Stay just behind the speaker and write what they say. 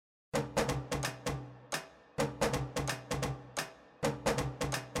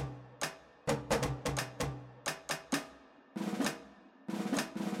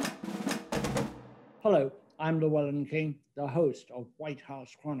Hello, I'm Llewellyn King, the host of White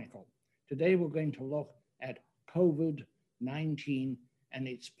House Chronicle. Today we're going to look at COVID-19 and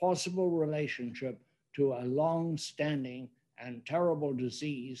its possible relationship to a long-standing and terrible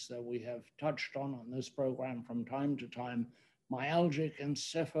disease that we have touched on this program from time to time, myalgic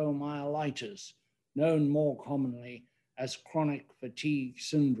encephalomyelitis, known more commonly as chronic fatigue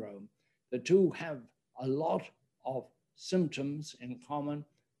syndrome. The two have a lot of symptoms in common.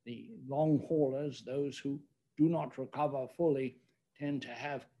 The long haulers, those who do not recover fully, tend to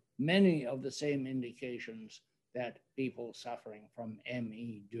have many of the same indications that people suffering from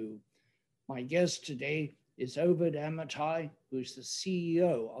ME do. My guest today is Ovid Amitai, who's the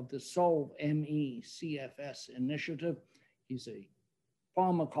CEO of the Solve ME CFS initiative. He's a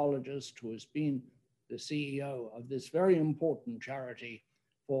pharmacologist who has been the CEO of this very important charity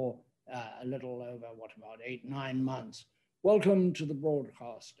for a little over, about 8-9 months. Welcome to the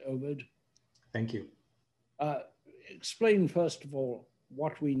broadcast, Ovid. Thank you. Explain, first of all,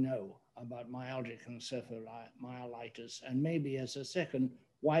 what we know about myalgic encephalomyelitis, and maybe as a second,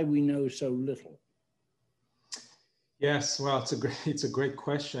 why we know so little. Yes, well, it's a great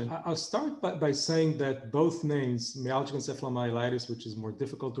question. I'll start by saying that both names, myalgic encephalomyelitis, which is more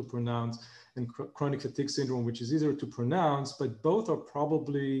difficult to pronounce, and chronic fatigue syndrome, which is easier to pronounce, but both are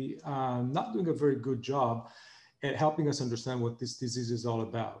probably not doing a very good job at helping us understand what this disease is all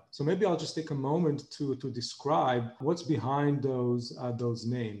about. So maybe I'll just take a moment to describe what's behind those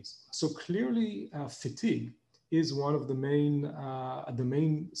names. So clearly, fatigue is one of the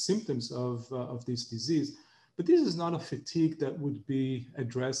main symptoms of this disease. But this is not a fatigue that would be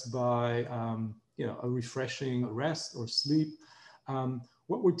addressed by a refreshing rest or sleep.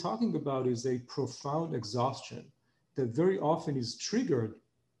 What we're talking about is a profound exhaustion that very often is triggered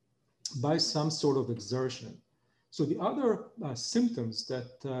by some sort of exertion. So the other symptoms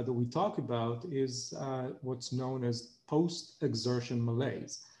that we talk about is what's known as post-exertion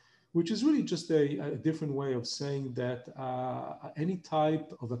malaise, which is really just a different way of saying that any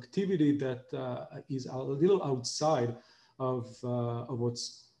type of activity that is a little outside of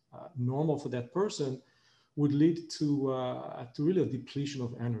what's normal for that person would lead to really a depletion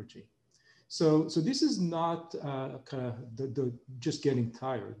of energy. So this is not kind of the just getting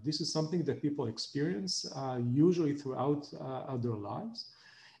tired. This is something that people experience usually throughout their lives.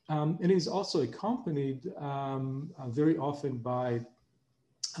 And it is also accompanied very often by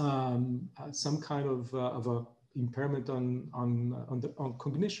some kind of a impairment on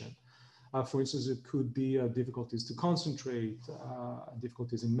cognition. For instance, it could be difficulties to concentrate,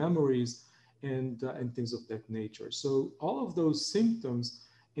 difficulties in memories, and things of that nature. So all of those symptoms,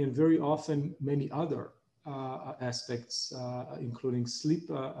 and very often many other aspects, including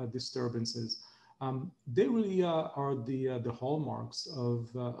sleep disturbances, they really are the hallmarks of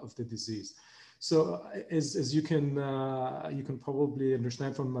the disease. So as you can probably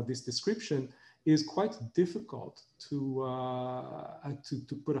understand from this description, it is quite difficult to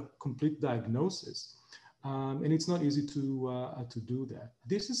put a complete diagnosis, and it's not easy to do that.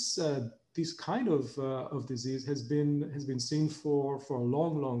 This kind of disease has been seen for a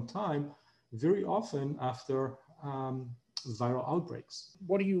long time, very often after viral outbreaks.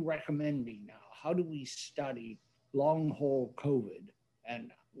 What are you recommending now? How do we study long-haul COVID,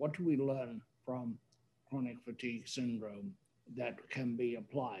 and what do we learn from chronic fatigue syndrome that can be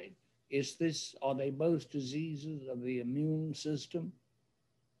applied? Are they both diseases of the immune system?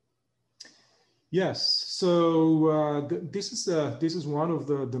 Yes, so this is one of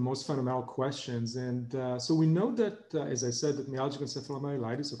the most fundamental questions, and so we know that, as I said, that myalgic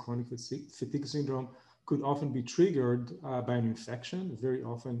encephalomyelitis or chronic fatigue syndrome could often be triggered by an infection, very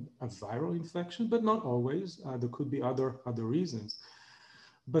often a viral infection, but not always. There could be other reasons.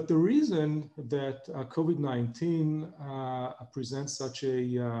 But the reason that COVID-19 presents such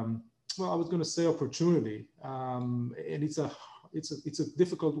a, I was going to say opportunity, and it's a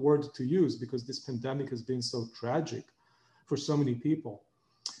difficult word to use because this pandemic has been so tragic for so many people.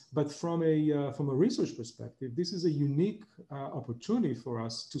 But from a research perspective, this is a unique opportunity for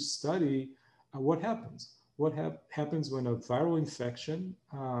us to study what happens. What happens when a viral infection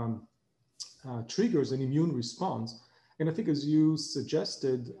triggers an immune response. And I think, as you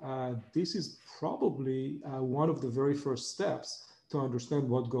suggested, this is probably one of the very first steps to understand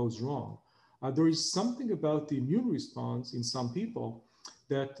what goes wrong. There is something about the immune response in some people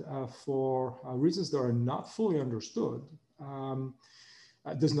that, for reasons that are not fully understood,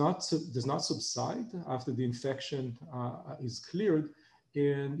 does not subside after the infection is cleared,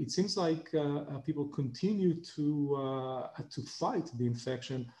 and it seems like people continue to fight the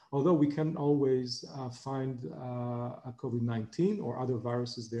infection, although we can't always find COVID-19 or other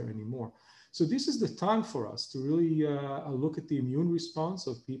viruses there anymore. So this is the time for us to really look at the immune response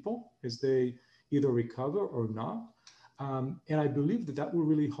of people as they either recover or not. And I believe that that will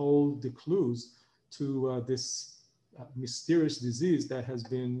really hold the clues to this mysterious disease that has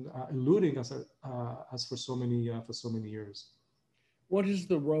been eluding us for so many years. What is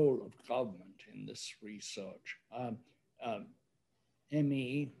the role of government in this research?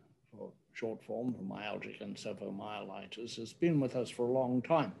 ME, for short form for myalgic encephalomyelitis, has been with us for a long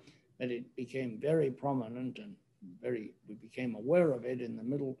time, but it became very prominent and we became aware of it in the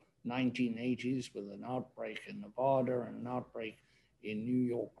middle 1980s with an outbreak in Nevada and an outbreak in New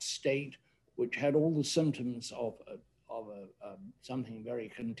York State, which had all the symptoms of something very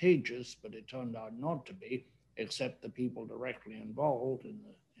contagious, but it turned out not to be, except the people directly involved in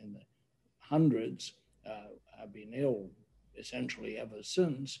the hundreds have been ill essentially ever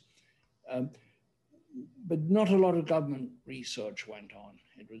since. But not a lot of government research went on.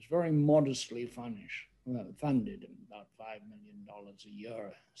 It was very modestly funded, about $5 million a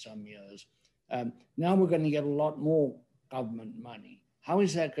year, some years. Now we're going to get a lot more government money. How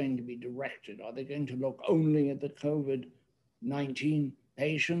is that going to be directed? Are they going to look only at the COVID-19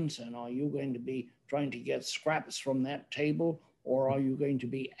 patients, and are you going to be trying to get scraps from that table, or are you going to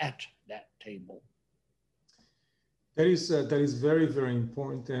be at that table? That is very, very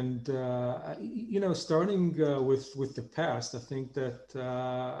important. And, starting with the past, I think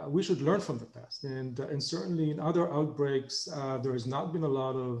that we should learn from the past. And certainly in other outbreaks, there has not been a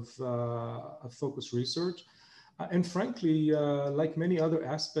lot of focused research. And frankly, like many other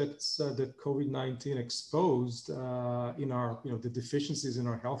aspects that COVID-19 exposed in our, the deficiencies in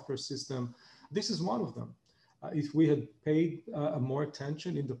our healthcare system, this is one of them. If we had paid more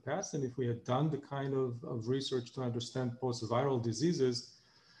attention in the past, and if we had done the kind of research to understand post-viral diseases,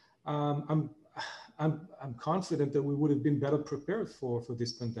 I'm confident that we would have been better prepared for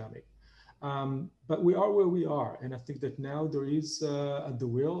this pandemic. But we are where we are, and I think that now there is the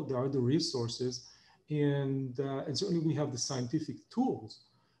will, there are the resources, and certainly we have the scientific tools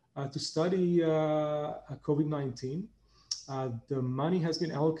to study COVID-19. The money has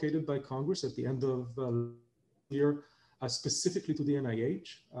been allocated by Congress at the end of year, specifically to the NIH.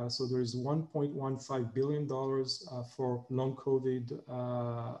 So there is $1.15 billion for long COVID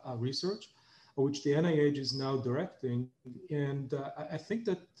research, which the NIH is now directing. And I think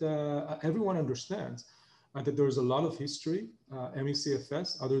that everyone understands that there is a lot of history.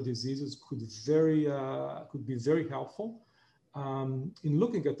 ME/CFS, other diseases could be very helpful in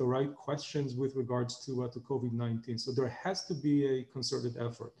looking at the right questions with regards to COVID-19. So there has to be a concerted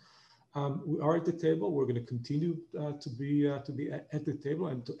effort. We are at the table. We're going to continue to be at the table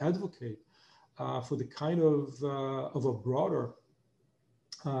and to advocate for the kind of a broader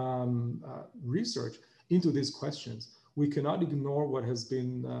research into these questions. We cannot ignore what has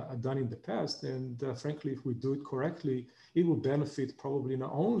been done in the past, and frankly, if we do it correctly, it will benefit probably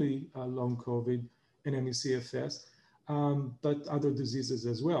not only long COVID and ME/CFS, but other diseases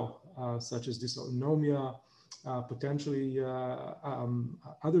as well, such as dysautonomia, potentially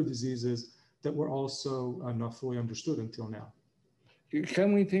other diseases that were also not fully understood until now.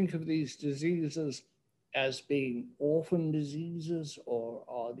 Can we think of these diseases as being orphan diseases, or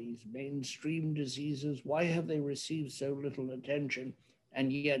are these mainstream diseases? Why have they received so little attention,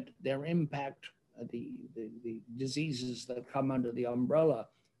 and yet their impact, the diseases that come under the umbrella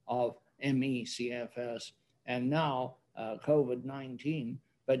of ME/CFS and now COVID-19,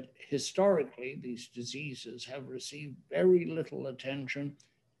 but historically these diseases have received very little attention,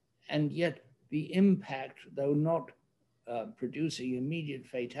 and yet the impact, though not producing immediate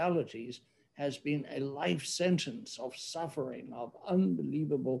fatalities, has been a life sentence of suffering, of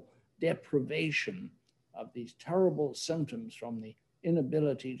unbelievable deprivation, of these terrible symptoms, from the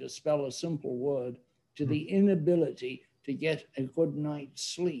inability to spell a simple word to the inability to get a good night's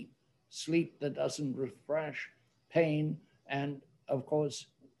sleep, sleep that doesn't refresh, pain. And of course,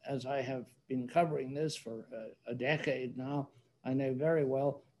 as I have been covering this for a decade now, I know very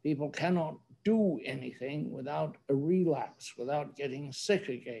well people cannot do anything without a relapse, without getting sick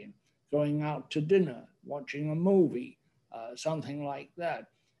again, going out to dinner, watching a movie, something like that.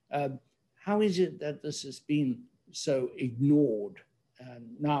 How is it that this has been so ignored?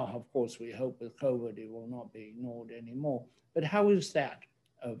 And now, of course, we hope with COVID it will not be ignored anymore. But how is that,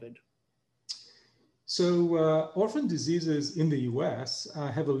 Ovid? So orphan diseases in the US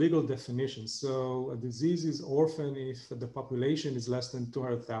have a legal definition. So a disease is orphan if the population is less than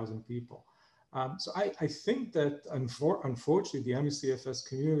 200,000 people. So I think that unfortunately the ME/CFS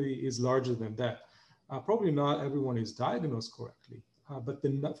community is larger than that. Probably not everyone is diagnosed correctly, but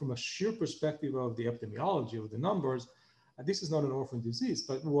then from a sheer perspective of the epidemiology of the numbers, This is not an orphan disease,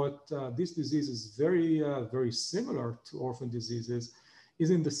 but what this disease is very similar to orphan diseases is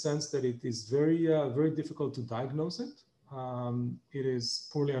in the sense that it is very difficult to diagnose it. It is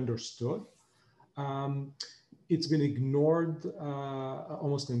poorly understood. It's been ignored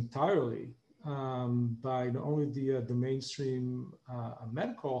almost entirely by not only the mainstream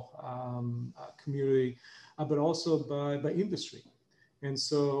medical community, but also by industry. And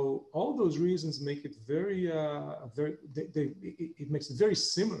so all those reasons make it it makes it very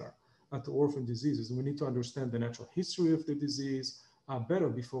similar to orphan diseases. And we need to understand the natural history of the disease better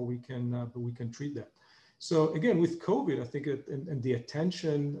before we can treat that. So again, with COVID, I think, and the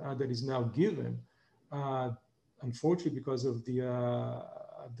attention that is now given, unfortunately, because of the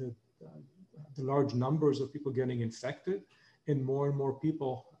large numbers of people getting infected and more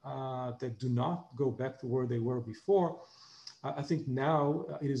people that do not go back to where they were before, I think now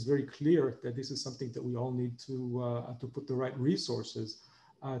it is very clear that this is something that we all need to put the right resources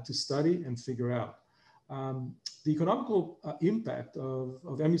to study and figure out. The economical impact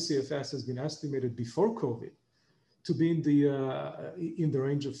of ME/CFS has been estimated before COVID to be in the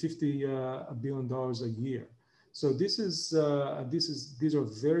range of $50 billion a year. So these are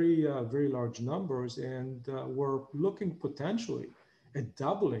very large numbers, and we're looking potentially at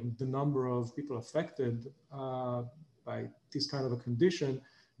doubling the number of people affected by this kind of a condition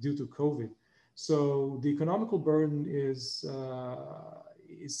due to COVID. So the economical burden is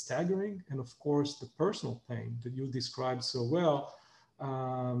staggering, and of course the personal pain that you described so well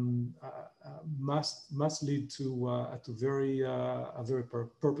must lead to very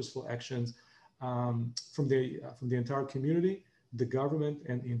purposeful actions from the entire community, the government,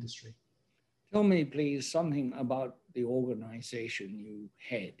 and industry. Tell me, please, something about the organization you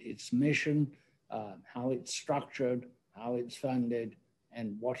head, its mission, how it's structured, how it's funded,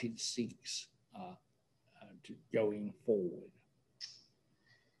 and what it seeks going forward.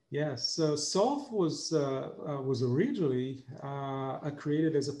 Yes, so SOLF was originally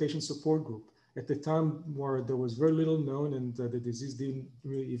created as a patient support group at the time where there was very little known and the disease didn't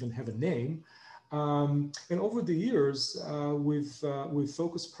really even have a name. And over the years, we've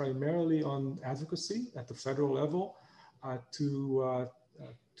focused primarily on advocacy at the federal level to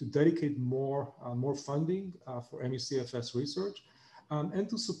dedicate more funding for ME/CFS research and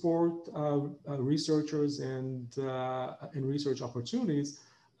to support researchers and research opportunities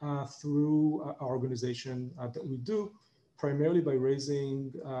through our organization that we do primarily by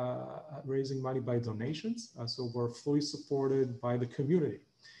raising money by donations. So we're fully supported by the community.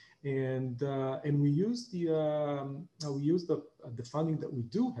 And we use the funding that we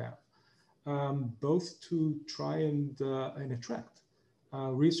do have both to try and attract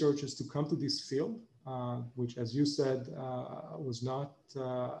researchers to come to this field, which, as you said, was not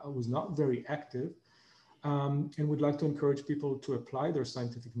very active, and we'd like to encourage people to apply their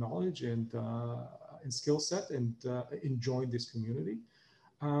scientific knowledge and skill set and join this community,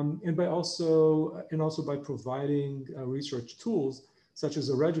 and also by providing research tools such as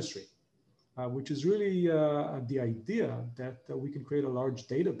a registry, which is really the idea that we can create a large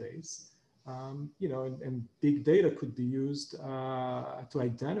database, and big data could be used to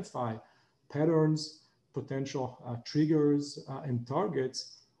identify patterns, potential triggers, and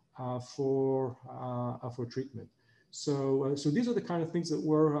targets for treatment. So these are the kind of things that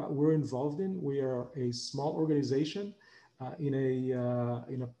we're involved in. We are a small organization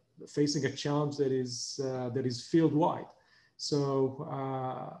facing a challenge that is field wide. So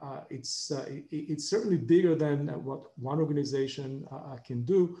it's certainly bigger than what one organization can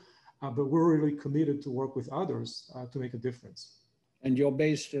do, but we're really committed to work with others to make a difference. And you're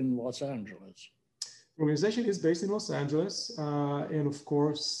based in Los Angeles. The organization is based in Los Angeles, and of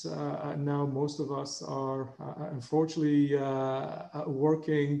course, now most of us are unfortunately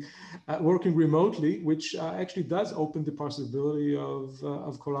working remotely, which actually does open the possibility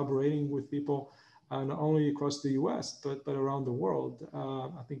of collaborating with people not only across the U.S. but around the world.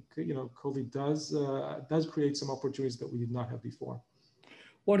 I think COVID does create some opportunities that we did not have before.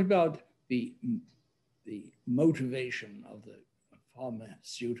 What about the motivation of the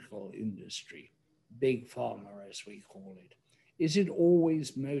pharmaceutical industry, big pharma as we call it? Is it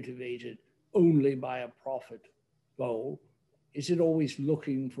always motivated only by a profit goal? Is it always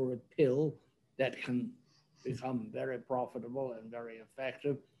looking for a pill that can become very profitable and very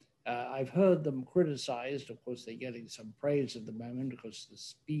effective? I've heard them criticized. Of course, they're getting some praise at the moment because the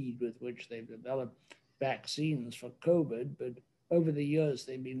speed with which they've developed vaccines for COVID, but over the years,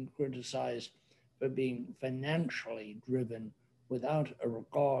 they've been criticized for being financially driven without a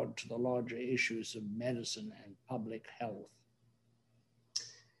regard to the larger issues of medicine and public health.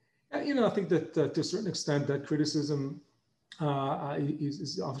 I think that to a certain extent, that criticism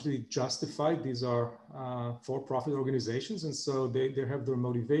is obviously justified. These are for-profit organizations, and so they have their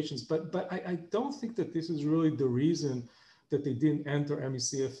motivations. But I don't think that this is really the reason that they didn't enter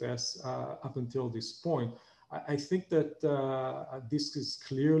ME/CFS up until this point. I think that this is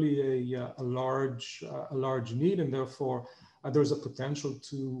clearly a large need, and therefore there's a potential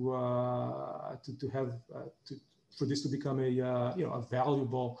for this to become a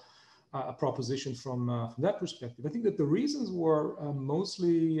valuable proposition from that perspective. I think that the reasons were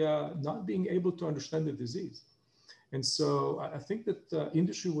mostly not being able to understand the disease. And so I think that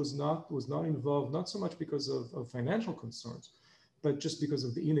industry was not involved, not so much because of financial concerns, but just because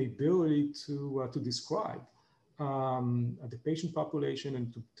of the inability to describe the patient population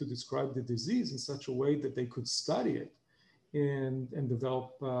and to describe the disease in such a way that they could study it and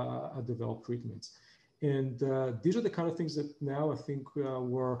develop treatments. And these are the kind of things that now I think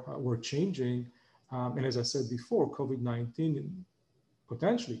we're changing. And as I said before, COVID-19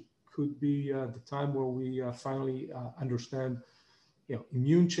 potentially could be the time where we finally understand,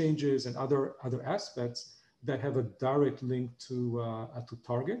 immune changes and other aspects that have a direct link to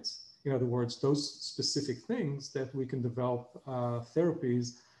targets. In other words, those specific things that we can develop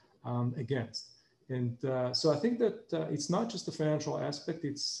therapies against. And so I think that it's not just the financial aspect;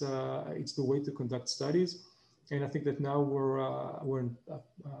 it's the way to conduct studies. And I think that now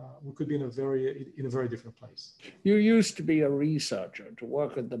we could be in a very different place. You used to be a researcher, to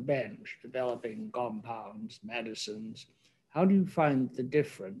work at the bench, developing compounds, medicines. How do you find the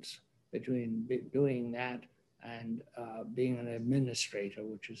difference between doing that and being an administrator,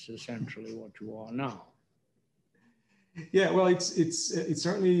 which is essentially what you are now? Yeah, well, it's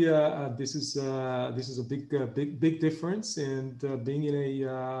certainly this is a big difference, and being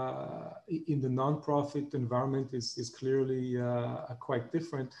in the nonprofit environment is clearly quite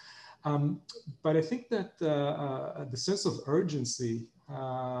different. But I think that the sense of urgency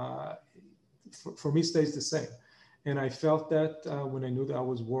for me stays the same, and I felt that when I knew that I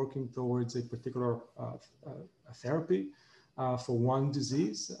was working towards a particular therapy. For one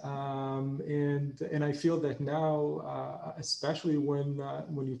disease, and I feel that now, especially when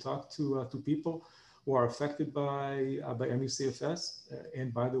you talk to people who are affected by ME/CFS,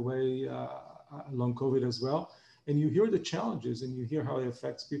 and by the way, long COVID as well, and you hear the challenges and you hear how it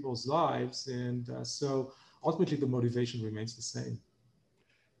affects people's lives, and so ultimately the motivation remains the same.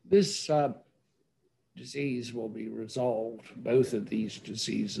 This disease will be resolved. Both of these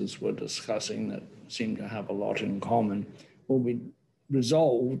diseases we're discussing that seem to have a lot in common will be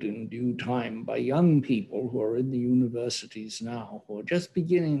resolved in due time by young people who are in the universities now, who are just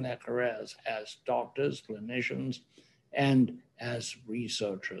beginning their careers as doctors, clinicians, and as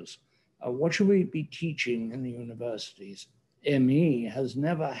researchers. What should we be teaching in the universities? ME has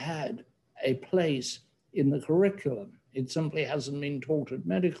never had a place in the curriculum. It simply hasn't been taught at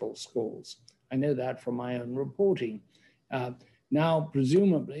medical schools. I know that from my own reporting. Now,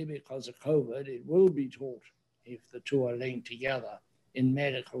 presumably, because of COVID, it will be taught, if the two are linked together, in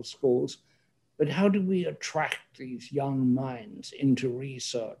medical schools. But how do we attract these young minds into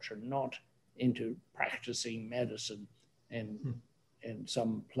research and not into practicing medicine in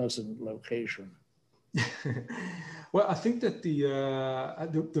some pleasant location? Well, I think that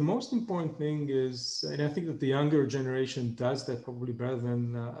the most important thing is, and I think that the younger generation does that probably better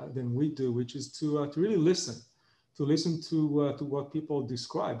than we do, which is to really listen to what people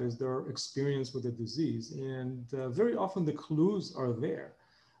describe as their experience with the disease. And very often the clues are there.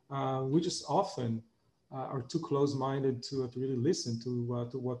 We just often are too close-minded to really listen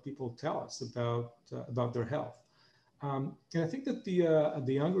to what people tell us about their health. And I think that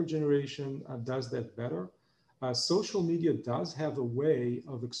the younger generation does that better. Social media does have a way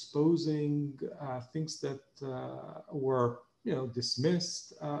of exposing things that were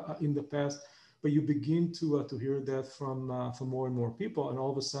dismissed in the past. But you begin to hear that from more and more people, and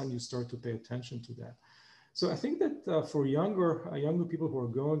all of a sudden you start to pay attention to that. So I think that for younger people who are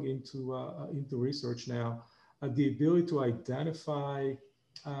going into research now, the ability to identify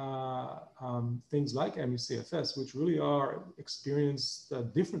things like ME/CFS, which really are experienced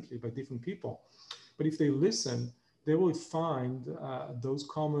differently by different people, but if they listen, they will find those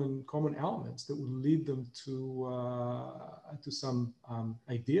common elements that will lead them to some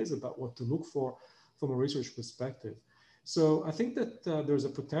ideas about what to look for from a research perspective. So I think that there's a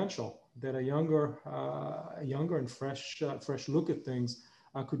potential that a younger and fresh look at things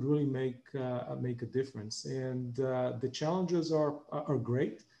could really make a difference. And the challenges are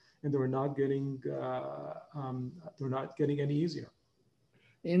great, and they're not getting any easier.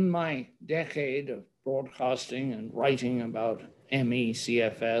 In my decade of broadcasting and writing about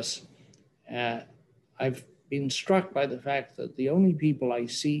ME/CFS, I've been struck by the fact that the only people I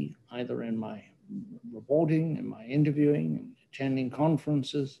see, either in my reporting, in my interviewing, attending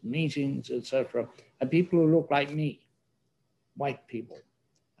conferences, meetings, etc., are people who look like me, white people.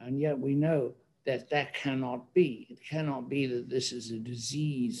 And yet we know that that cannot be. It cannot be that this is a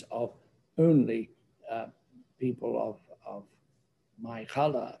disease of only people of my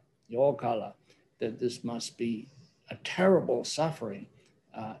color, your color, that this must be a terrible suffering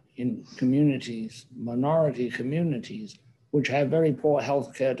in communities, minority communities, which have very poor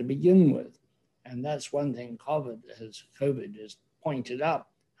health care to begin with. And that's one thing COVID has pointed out,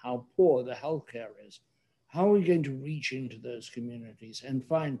 how poor the healthcare is. How are we going to reach into those communities and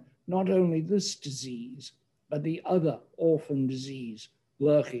find not only this disease, but the other orphan disease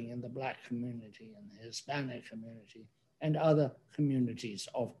lurking in the Black community and the Hispanic community and other communities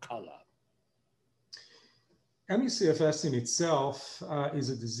of color? ME/CFS in itself is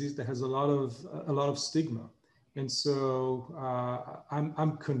a disease that has a lot of stigma. And so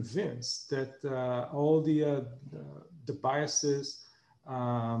I'm convinced that all the biases,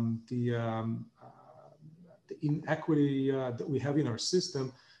 the inequity that we have in our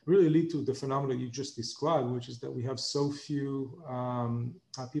system really lead to the phenomenon you just described, which is that we have so few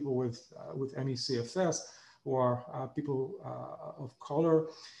people with ME/CFS who are people of color.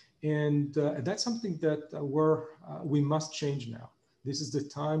 And that's something that we must change now. This is the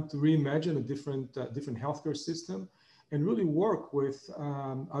time to reimagine a different healthcare system and really work with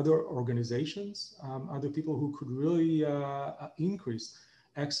other organizations, other people who could really increase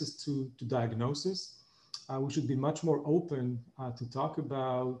access to diagnosis. We should be much more open to talk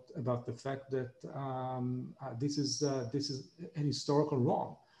about the fact that this is an historical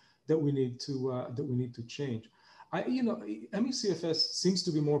wrong that we need to change. ME/CFS seems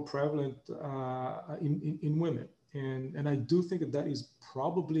to be more prevalent in women, and I do think that is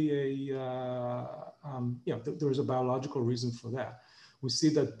probably there's a biological reason for that. We see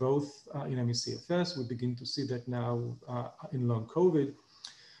that both in ME/CFS, we begin to see that now in long COVID,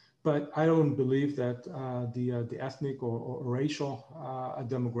 but I don't believe that the ethnic or racial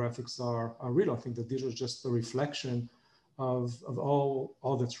demographics are real. I think that these are just a reflection of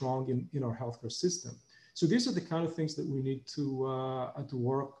all that's wrong in our healthcare system. So these are the kind of things that we need to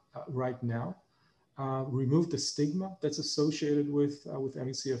work right now. Remove the stigma that's associated with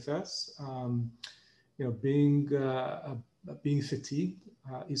ME/CFS. Being fatigued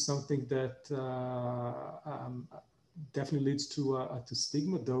is something that definitely leads to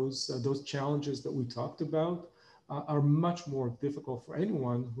stigma. Those challenges that we talked about are much more difficult for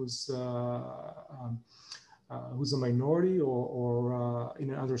anyone who's a minority or in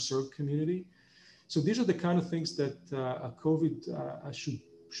an underserved community. So these are the kind of things that COVID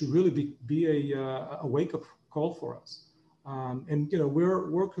should really be a wake-up call for us. And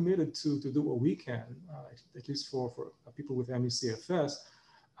we're committed to do what we can, at least for people with ME/CFS,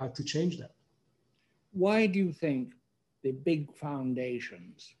 to change that. Why do you think the big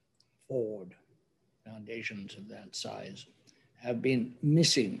foundations, Ford, foundations of that size, have been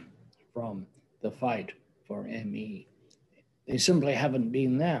missing from the fight for ME? They simply haven't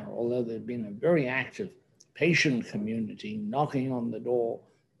been there, although there's been a very active patient community knocking on the door,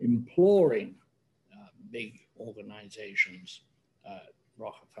 imploring big organizations,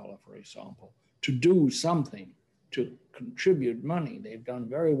 Rockefeller, for example, to do something, to contribute money. They've done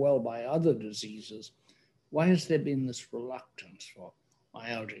very well by other diseases. Why has there been this reluctance for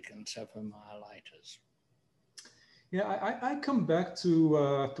myalgic encephalomyelitis? Yeah, I come back to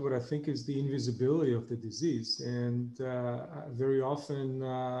what I think is the invisibility of the disease, and very often,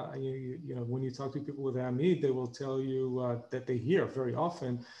 when you talk to people with ME, they will tell you that they hear very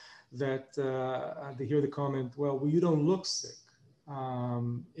often that they hear the comment, "Well, you don't look sick,"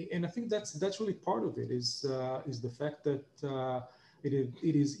 and I think that's really part of it. Is the fact that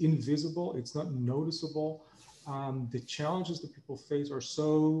it is invisible, it's not noticeable. The challenges that people face are so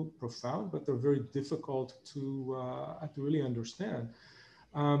profound, but they're very difficult to really understand.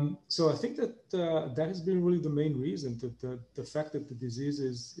 So I think that that has been really the main reason, that the fact that the disease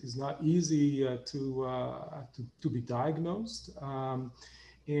is not easy to be diagnosed,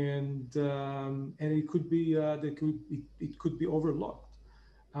 and it could be it could be overlooked.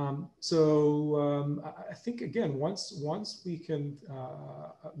 I think again, once we can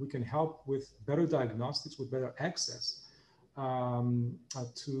help with better diagnostics, with better access to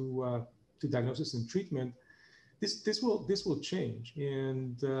diagnosis and treatment, this will change.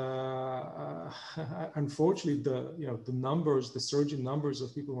 And unfortunately, the surging numbers of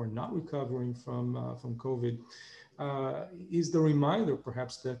people who are not recovering from COVID is the reminder,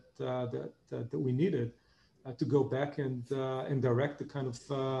 perhaps, that we needed to go back and direct the kind of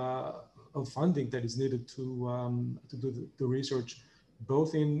of funding that is needed to do the research,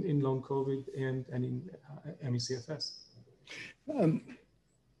 both in long COVID and in ME/CFS.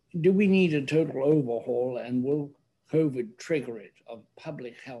 Do we need a total overhaul, and will COVID trigger it, of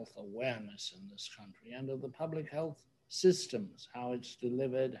public health awareness in this country and of the public health systems, how it's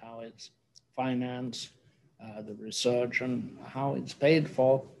delivered, how it's financed, the research, and how it's paid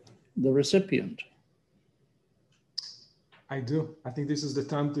for the recipient? I do. I think this is the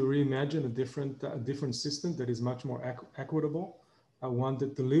time to reimagine a different system that is much more equitable, one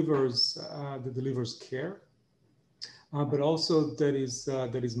that delivers care, but also that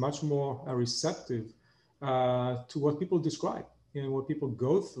is much more receptive to what people describe and what people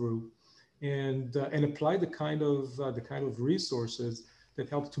go through, and apply the kind of resources that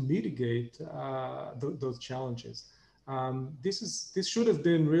help to mitigate those challenges. This should have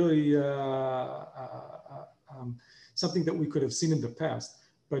been really something that we could have seen in the past,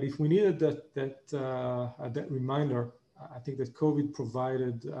 but if we needed that reminder, I think that COVID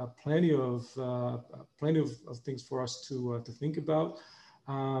provided plenty of things for us to think about,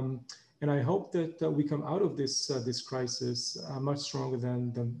 and I hope that we come out of this crisis much stronger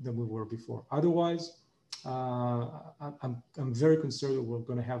than we were before. Otherwise, I'm very concerned that we're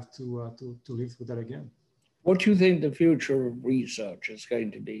going to have to live with that again. What do you think the future of research is going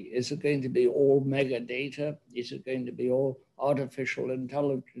to be? Is it going to be all mega data? Is it going to be all artificial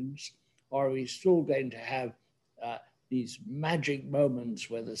intelligence? Or are we still going to have these magic moments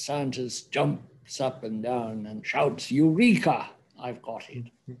where the scientist jumps up and down and shouts, "Eureka, I've got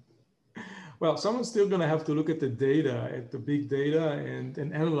it"? Well, someone's still going to have to look at the data, at the big data, and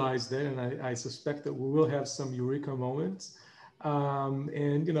analyze that. And I suspect that we will have some eureka moments.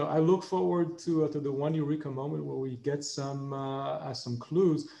 And I look forward to the one eureka moment where we get some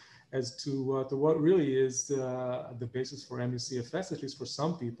clues as to what really is the basis for ME/CFS, at least for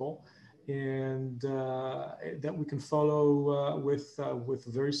some people, and that we can follow with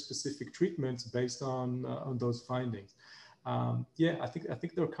very specific treatments based on those findings. Yeah, I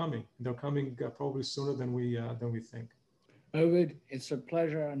think they're coming. They're coming probably sooner than we think. Ovid, it's a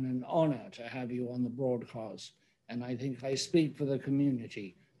pleasure and an honor to have you on the broadcast. And I think I speak for the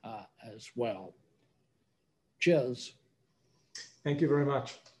community as well. Cheers. Thank you very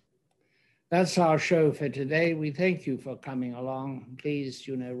much. That's our show for today. We thank you for coming along. Please,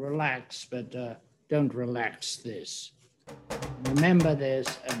 relax, but don't relax this. Remember this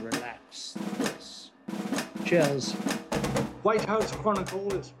and relax this. Cheers. White House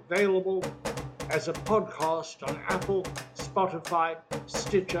Chronicle is available as a podcast on Apple, Spotify,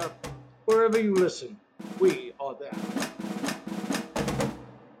 Stitcher, wherever you listen. We are there.